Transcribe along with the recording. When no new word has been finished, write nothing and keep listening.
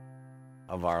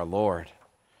of our Lord.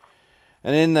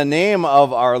 And in the name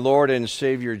of our Lord and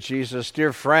Savior Jesus,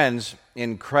 dear friends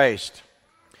in Christ,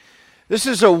 this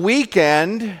is a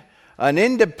weekend, an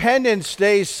Independence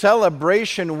Day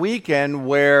celebration weekend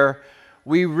where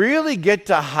we really get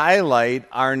to highlight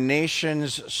our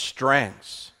nation's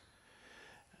strengths,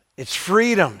 its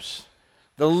freedoms,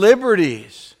 the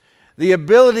liberties, the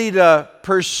ability to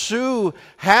pursue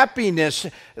happiness,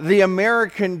 the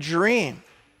American dream.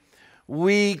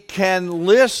 We can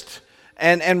list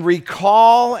and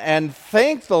recall and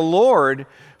thank the Lord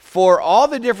for all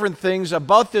the different things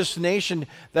about this nation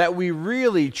that we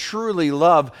really, truly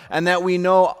love and that we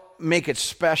know make it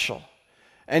special.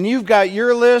 And you've got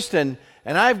your list and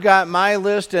I've got my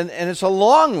list, and it's a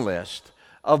long list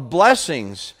of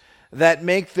blessings that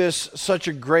make this such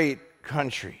a great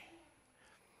country.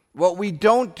 What we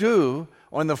don't do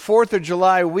on the 4th of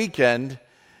July weekend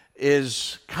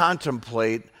is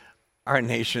contemplate our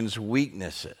nation's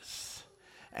weaknesses.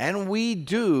 And we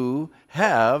do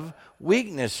have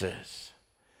weaknesses.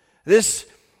 There's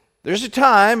a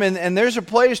time and there's a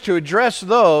place to address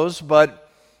those, but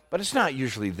it's not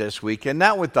usually this weekend.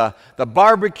 Not with the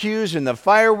barbecues and the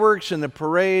fireworks and the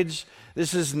parades.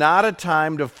 This is not a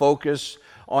time to focus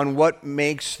on what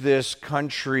makes this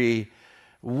country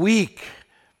weak,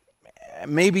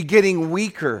 maybe getting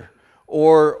weaker,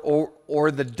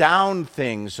 or the down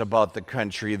things about the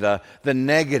country, the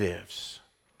negatives.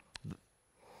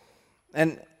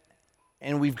 And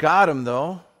we've got them,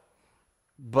 though,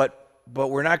 but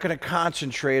we're not going to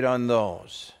concentrate on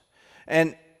those.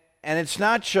 And it's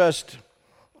not just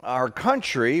our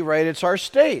country, right? It's our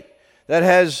state that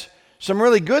has some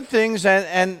really good things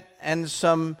and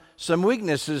some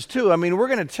weaknesses, too. I mean, we're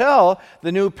going to tell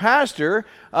the new pastor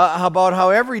about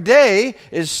how every day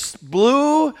is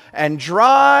blue and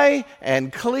dry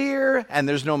and clear and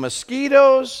there's no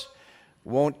mosquitoes.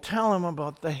 Won't tell him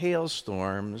about the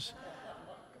hailstorms,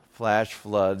 flash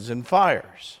floods, and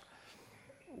fires.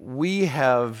 We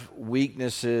have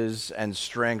weaknesses and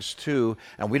strengths too,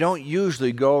 and we don't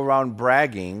usually go around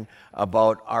bragging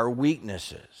about our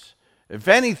weaknesses. If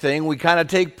anything, we kind of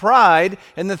take pride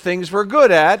in the things we're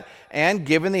good at, and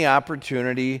given the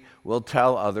opportunity, we'll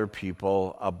tell other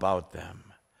people about them.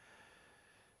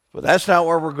 But that's not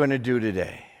what we're going to do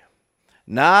today.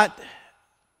 Not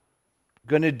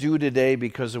going to do today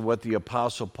because of what the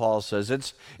Apostle Paul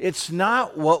says. It's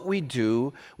not what we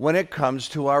do when it comes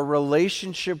to our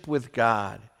relationship with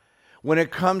God, when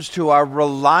it comes to our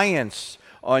reliance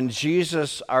on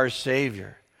Jesus, our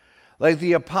Savior. Like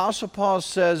the Apostle Paul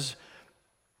says,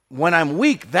 when I'm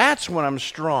weak, that's when I'm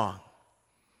strong.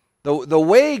 The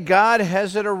way God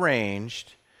has it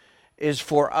arranged is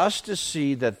for us to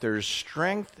see that there's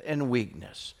strength and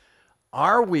weakness.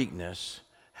 Our weakness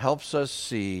helps us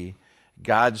see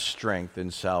God's strength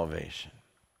in salvation.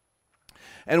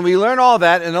 And we learn all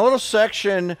that in a little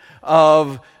section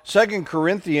of 2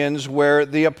 Corinthians where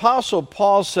the Apostle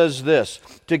Paul says this: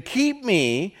 to keep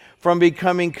me from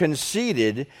becoming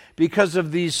conceited because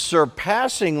of these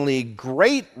surpassingly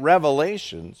great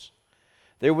revelations,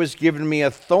 there was given me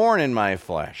a thorn in my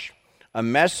flesh, a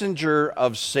messenger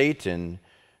of Satan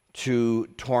to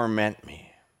torment me.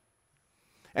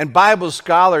 And Bible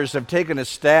scholars have taken a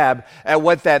stab at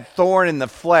what that thorn in the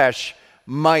flesh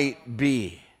might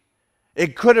be.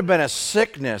 It could have been a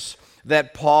sickness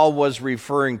that Paul was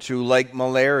referring to, like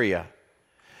malaria.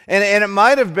 And it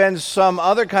might have been some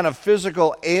other kind of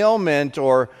physical ailment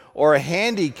or a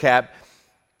handicap.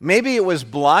 Maybe it was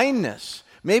blindness.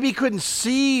 Maybe he couldn't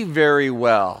see very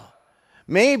well.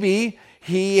 Maybe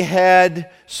he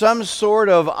had some sort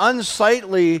of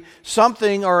unsightly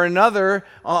something or another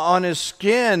on his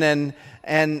skin,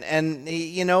 and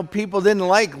he, people didn't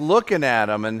like looking at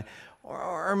him,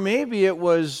 or maybe it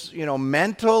was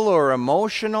mental or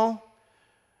emotional.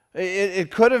 It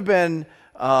could have been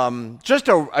just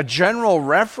a general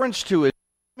reference to his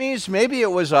enemies. Maybe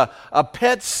it was a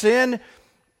pet sin.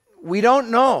 We don't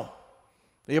know.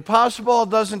 The Apostle Paul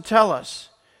doesn't tell us.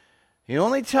 He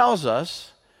only tells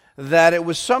us that it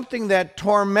was something that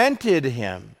tormented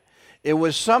him. It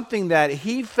was something that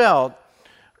he felt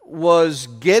was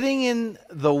getting in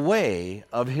the way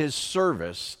of his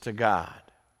service to God.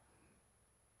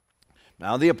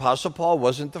 Now, the Apostle Paul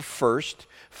wasn't the first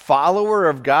follower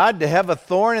of God to have a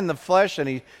thorn in the flesh, and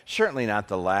he's certainly not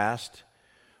the last.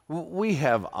 We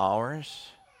have ours.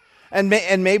 And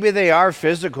maybe they are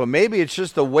physical. Maybe it's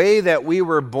just the way that we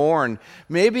were born.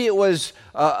 Maybe it was,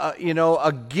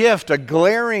 a gift, a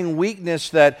glaring weakness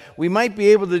that we might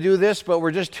be able to do this, but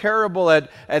we're just terrible at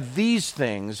these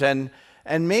things. And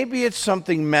maybe it's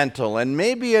something mental, and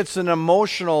maybe it's an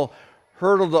emotional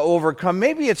hurdle to overcome.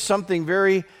 Maybe it's something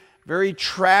very, very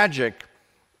tragic.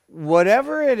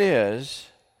 Whatever it is,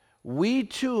 we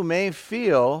too may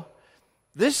feel,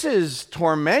 this is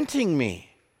tormenting me.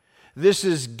 This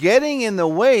is getting in the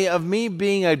way of me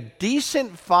being a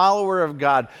decent follower of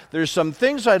God. There's some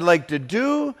things I'd like to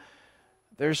do.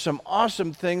 There's some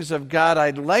awesome things of God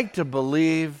I'd like to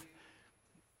believe.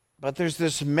 But there's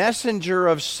this messenger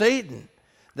of Satan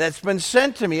that's been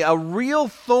sent to me, a real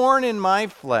thorn in my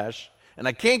flesh, and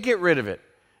I can't get rid of it.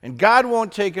 And God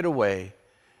won't take it away,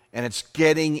 and it's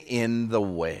getting in the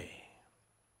way.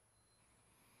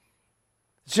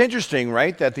 It's interesting,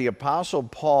 right, that the Apostle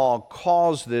Paul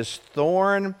calls this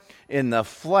thorn in the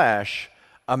flesh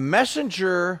a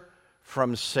messenger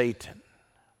from Satan.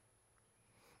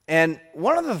 And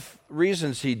one of the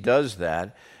reasons he does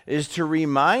that is to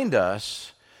remind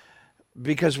us,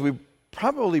 because we're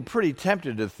probably pretty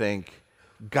tempted to think,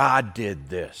 God did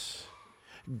this.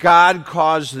 God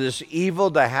caused this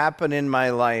evil to happen in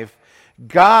my life.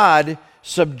 God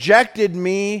subjected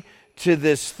me to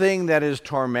this thing that is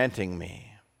tormenting me.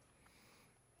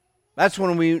 That's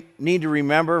when we need to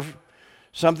remember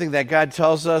something that God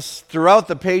tells us throughout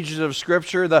the pages of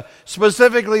Scripture,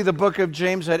 specifically the book of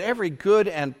James, that every good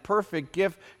and perfect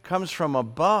gift comes from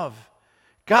above.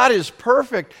 God is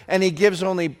perfect, and He gives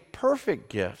only perfect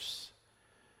gifts.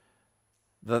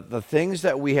 The things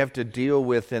that we have to deal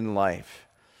with in life,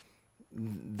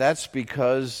 that's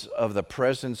because of the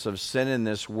presence of sin in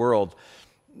this world.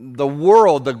 The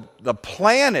world, the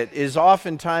planet, is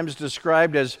oftentimes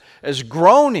described as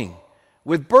groaning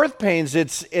with birth pains.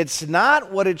 It's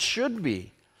not what it should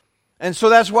be. And so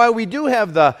that's why we do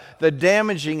have the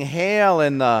damaging hail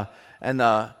and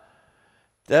the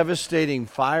devastating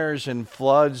fires and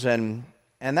floods, and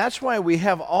that's why we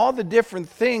have all the different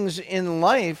things in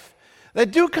life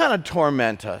that do kind of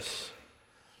torment us.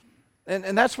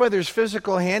 And that's why there's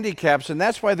physical handicaps, and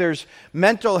that's why there's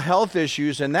mental health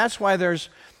issues, and that's why there's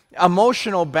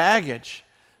emotional baggage.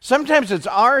 Sometimes it's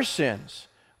our sins.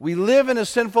 We live in a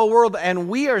sinful world, and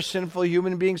we are sinful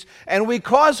human beings, and we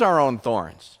cause our own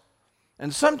thorns.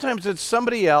 And sometimes it's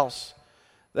somebody else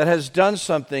that has done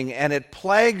something, and it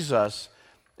plagues us,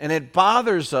 and it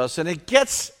bothers us, and it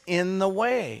gets in the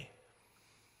way.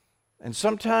 And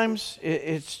sometimes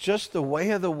it's just the way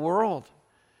of the world.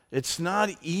 It's not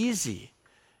easy.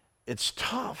 It's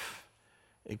tough.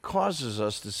 It causes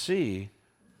us to see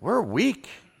we're weak.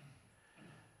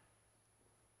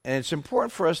 And it's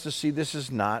important for us to see this is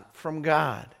not from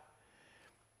God.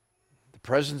 The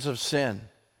presence of sin,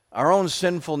 our own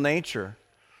sinful nature,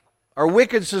 our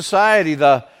wicked society,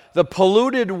 the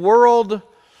polluted world,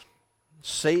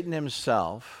 Satan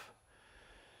himself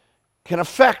can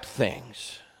affect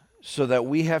things so that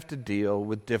we have to deal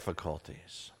with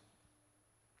difficulties.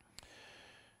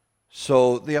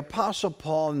 So the Apostle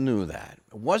Paul knew that.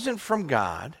 It wasn't from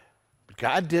God, but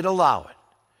God did allow it.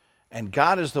 And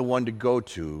God is the one to go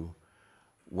to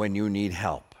when you need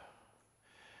help.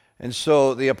 And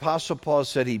so the Apostle Paul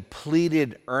said he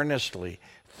pleaded earnestly.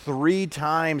 3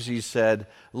 times he said,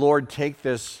 Lord, take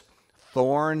this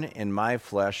thorn in my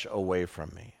flesh away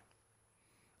from me.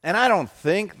 And I don't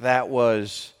think that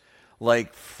was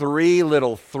like 3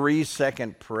 little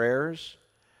 3-second prayers.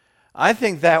 I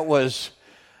think that was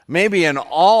maybe an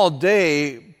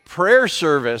all-day prayer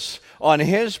service on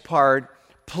his part,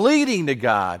 pleading to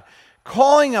God,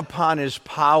 calling upon His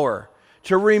power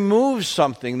to remove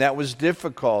something that was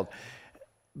difficult,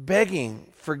 begging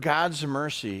for God's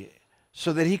mercy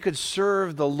so that he could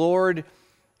serve the Lord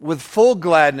with full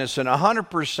gladness and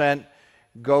 100%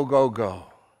 go.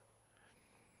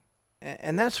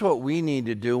 And that's what we need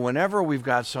to do whenever we've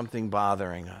got something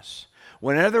bothering us,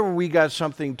 whenever we got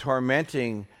something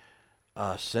tormenting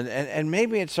us, and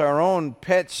maybe it's our own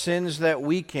pet sins that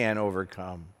we can't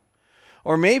overcome.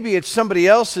 Or maybe it's somebody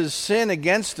else's sin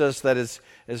against us that is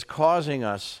causing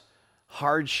us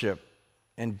hardship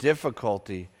and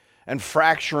difficulty and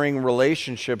fracturing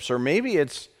relationships. Or maybe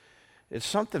it's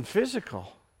something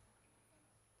physical.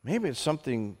 Maybe it's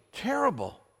something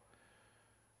terrible.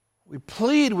 We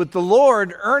plead with the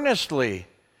Lord earnestly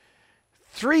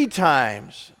 3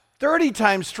 times, 30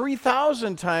 times,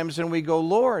 3,000 times, and we go,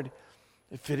 Lord,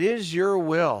 if it is your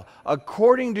will,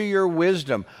 according to your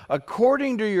wisdom,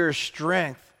 according to your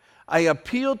strength, I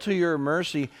appeal to your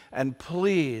mercy, and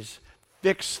please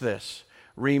fix this,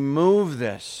 remove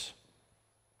this,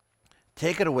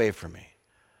 take it away from me.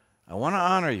 I want to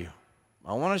honor you.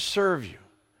 I want to serve you.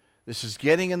 This is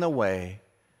getting in the way.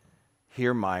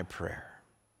 Hear my prayer.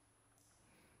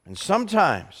 And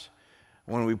sometimes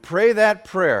when we pray that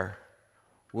prayer,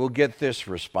 we'll get this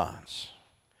response.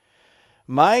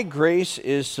 My grace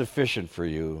is sufficient for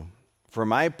you, for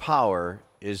my power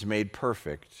is made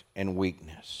perfect in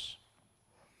weakness.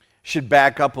 Should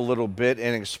back up a little bit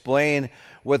and explain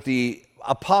what the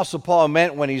Apostle Paul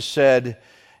meant when he said,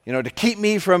 to keep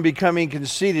me from becoming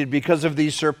conceited because of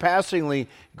these surpassingly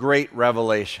great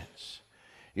revelations.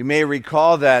 You may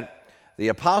recall that the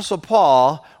Apostle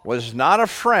Paul was not a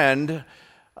friend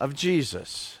of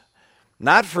Jesus,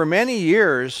 not for many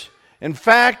years. In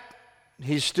fact,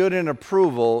 he stood in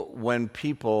approval when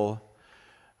people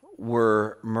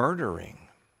were murdering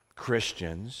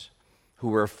Christians who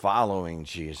were following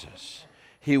Jesus.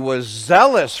 He was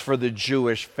zealous for the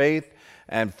Jewish faith,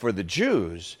 and for the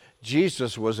Jews,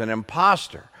 Jesus was an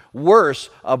impostor, worse,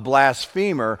 a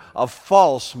blasphemer, a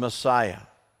false Messiah.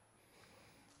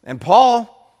 And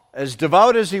Paul, as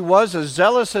devout as he was, as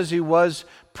zealous as he was,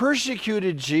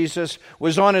 persecuted Jesus,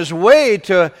 was on his way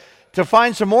to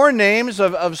find some more names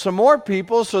of some more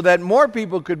people so that more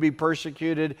people could be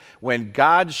persecuted when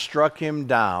God struck him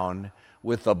down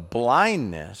with a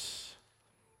blindness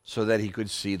so that he could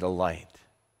see the light,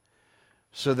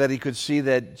 so that he could see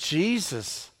that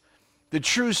Jesus, the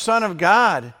true Son of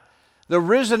God, the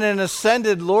risen and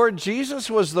ascended Lord Jesus,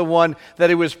 was the one that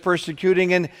he was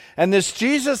persecuting. And this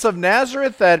Jesus of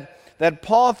Nazareth that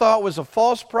Paul thought was a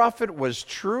false prophet was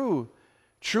true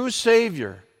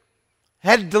Savior,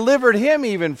 had delivered him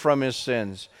even from his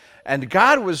sins. And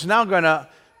God was now going to,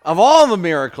 of all the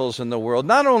miracles in the world,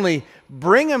 not only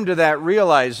bring him to that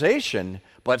realization,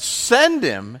 but send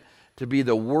him to be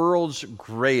the world's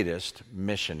greatest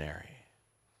missionary.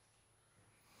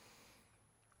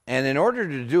 And in order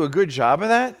to do a good job of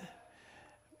that,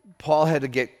 Paul had to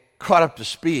get caught up to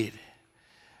speed.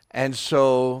 And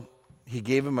so he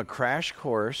gave him a crash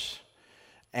course,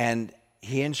 and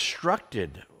he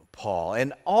instructed Paul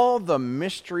in all the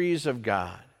mysteries of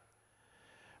God.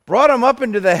 Brought him up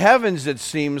into the heavens, it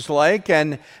seems like,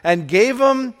 and gave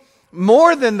him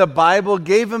more than the Bible,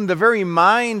 gave him the very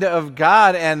mind of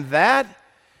God, and that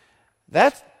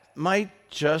might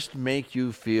just make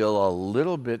you feel a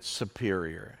little bit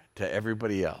superior to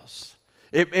everybody else.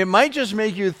 It might just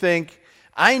make you think,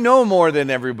 I know more than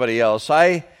everybody else.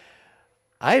 I've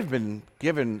been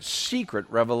given secret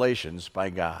revelations by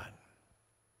God.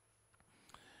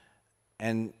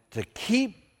 And to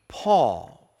keep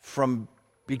Paul from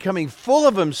becoming full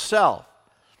of himself,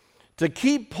 to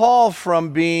keep Paul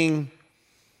from being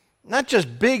not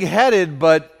just big-headed,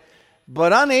 but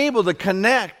unable to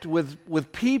connect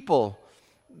with people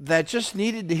that just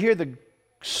needed to hear the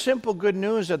simple good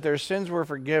news that their sins were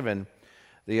forgiven,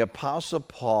 the Apostle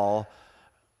Paul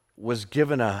was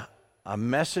given a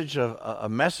messenger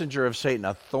of Satan,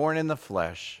 a thorn in the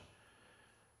flesh.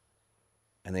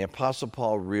 And the Apostle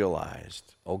Paul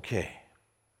realized, okay,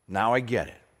 now I get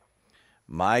it.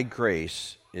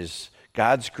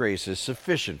 God's grace is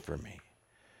sufficient for me.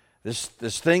 This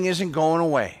thing isn't going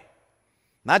away.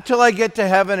 Not till I get to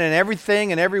heaven and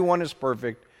everything and everyone is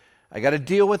perfect. I got to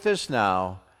deal with this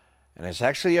now, and it's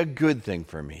actually a good thing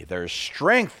for me. There's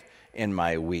strength in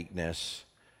my weakness,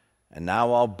 and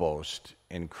now I'll boast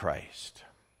in Christ.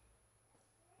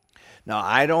 Now,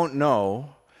 I don't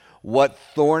know what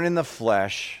thorn in the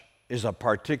flesh is a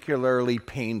particularly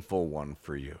painful one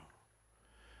for you,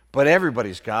 but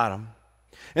everybody's got them.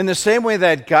 In the same way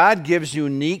that God gives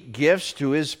unique gifts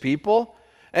to his people,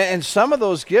 and some of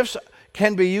those gifts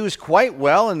can be used quite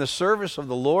well in the service of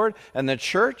the Lord and the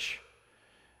church,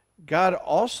 God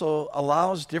also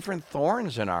allows different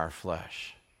thorns in our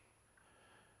flesh.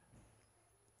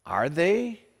 Are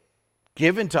they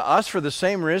given to us for the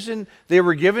same reason they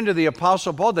were given to the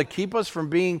Apostle Paul, to keep us from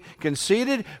being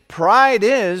conceited? Pride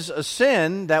is a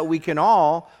sin that we can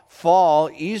all fall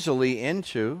easily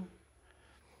into.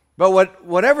 But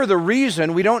whatever the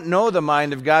reason, we don't know the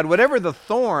mind of God. Whatever the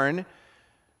thorn,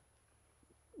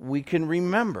 we can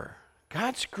remember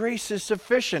God's grace is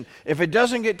sufficient if it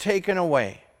doesn't get taken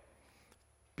away,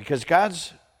 because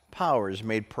God's power is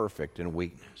made perfect in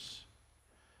weakness.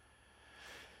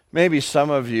 Maybe some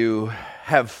of you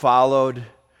have followed,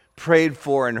 prayed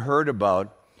for, and heard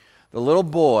about the little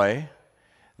boy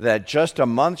that just a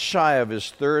month shy of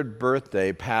his 3rd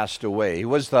birthday passed away. He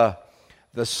was the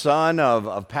son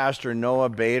of Pastor Noah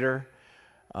Bader.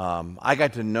 I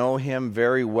got to know him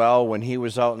very well when he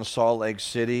was out in Salt Lake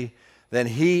City. Then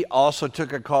he also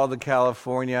took a call to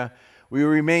California. We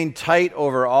remained tight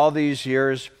over all these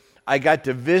years. I got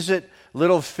to visit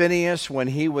little Phineas when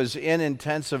he was in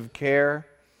intensive care.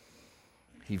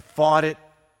 He fought it.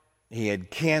 He had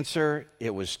cancer.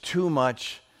 It was too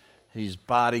much. His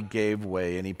body gave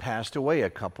way, and he passed away a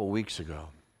couple weeks ago.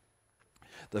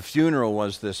 The funeral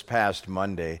was this past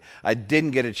Monday. I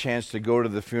didn't get a chance to go to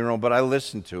the funeral, but I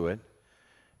listened to it.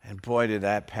 And boy, did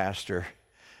that pastor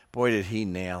boy, did he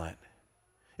nail it.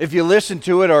 If you listen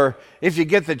to it or if you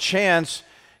get the chance,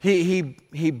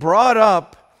 he brought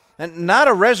up, and not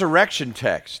a resurrection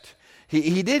text.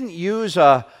 He didn't use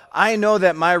a I know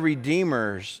that my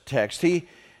Redeemer's text.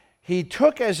 He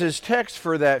took as his text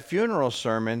for that funeral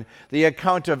sermon the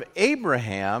account of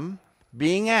Abraham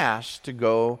being asked to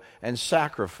go and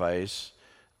sacrifice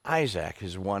Isaac,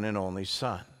 his one and only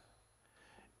son.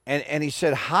 And he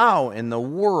said, how in the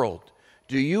world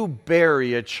do you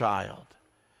bury a child?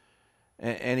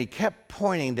 And he kept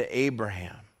pointing to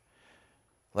Abraham.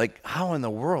 Like, how in the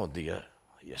world do you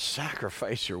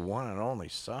sacrifice your one and only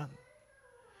son?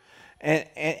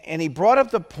 And he brought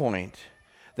up the point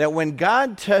that when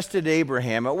God tested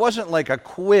Abraham, it wasn't like a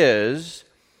quiz.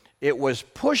 It was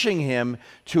pushing him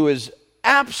to his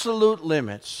absolute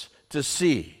limits to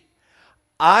see,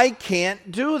 I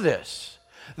can't do this.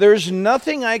 There's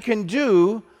nothing I can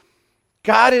do.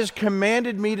 God has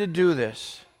commanded me to do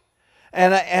this.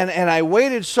 And I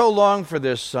waited so long for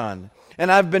this son.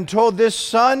 And I've been told this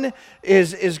son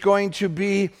is going to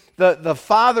be the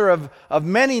father of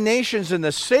many nations, and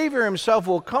the Savior himself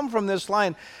will come from this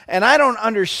line. And I don't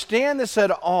understand this at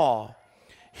all.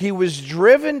 He was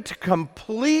driven to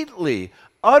completely,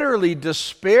 utterly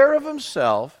despair of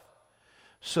himself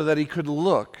so that he could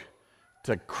look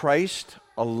to Christ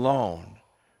alone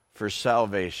for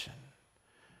salvation.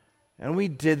 And we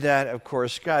did that, of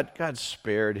course. God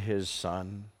spared his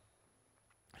son.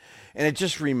 And it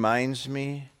just reminds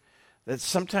me that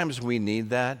sometimes we need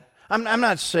that. I'm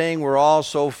not saying we're all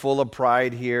so full of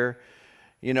pride here,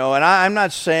 and I'm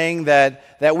not saying that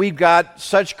we've got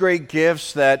such great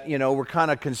gifts that, we're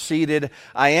kind of conceited.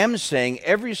 I am saying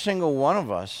every single one of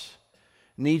us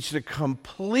needs to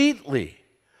completely,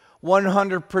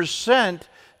 100%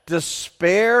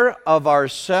 despair of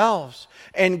ourselves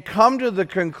and come to the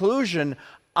conclusion,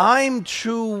 I'm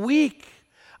too weak.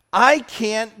 I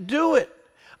can't do it.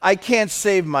 I can't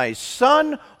save my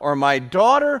son or my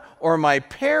daughter or my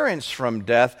parents from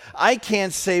death. I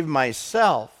can't save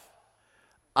myself.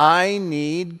 I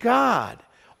need God.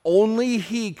 Only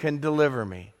He can deliver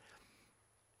me.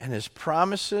 And His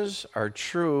promises are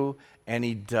true, and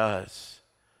He does.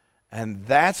 And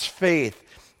that's faith.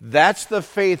 That's the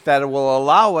faith that will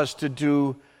allow us to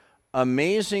do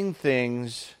amazing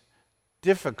things,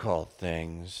 difficult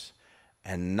things,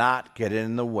 and not get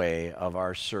in the way of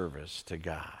our service to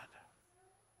God.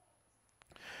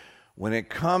 When it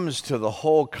comes to the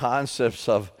whole concepts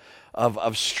of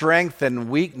strength and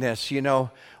weakness,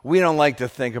 we don't like to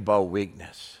think about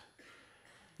weakness.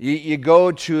 You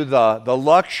go to the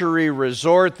luxury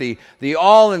resort, the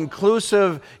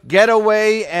all-inclusive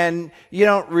getaway, and you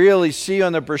don't really see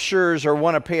on the brochures or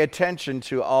want to pay attention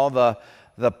to all the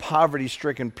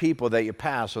poverty-stricken people that you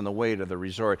pass on the way to the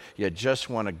resort. You just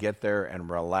want to get there and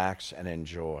relax and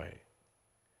enjoy.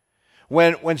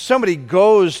 When somebody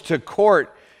goes to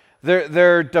court,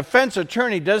 their defense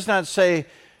attorney does not say,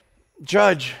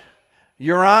 Judge,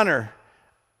 Your Honor,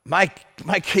 my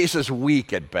case is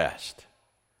weak at best.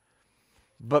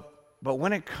 But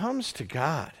when it comes to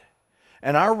God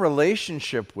and our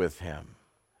relationship with Him,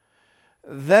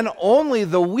 then only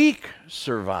the weak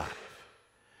survive.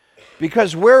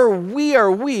 Because where we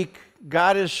are weak,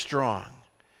 God is strong.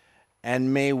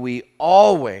 And may we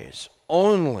always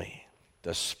only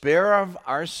despair of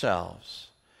ourselves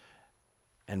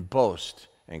and boast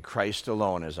in Christ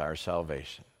alone as our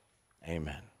salvation.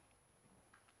 Amen.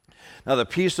 Now the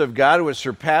peace of God, which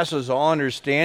surpasses all understanding,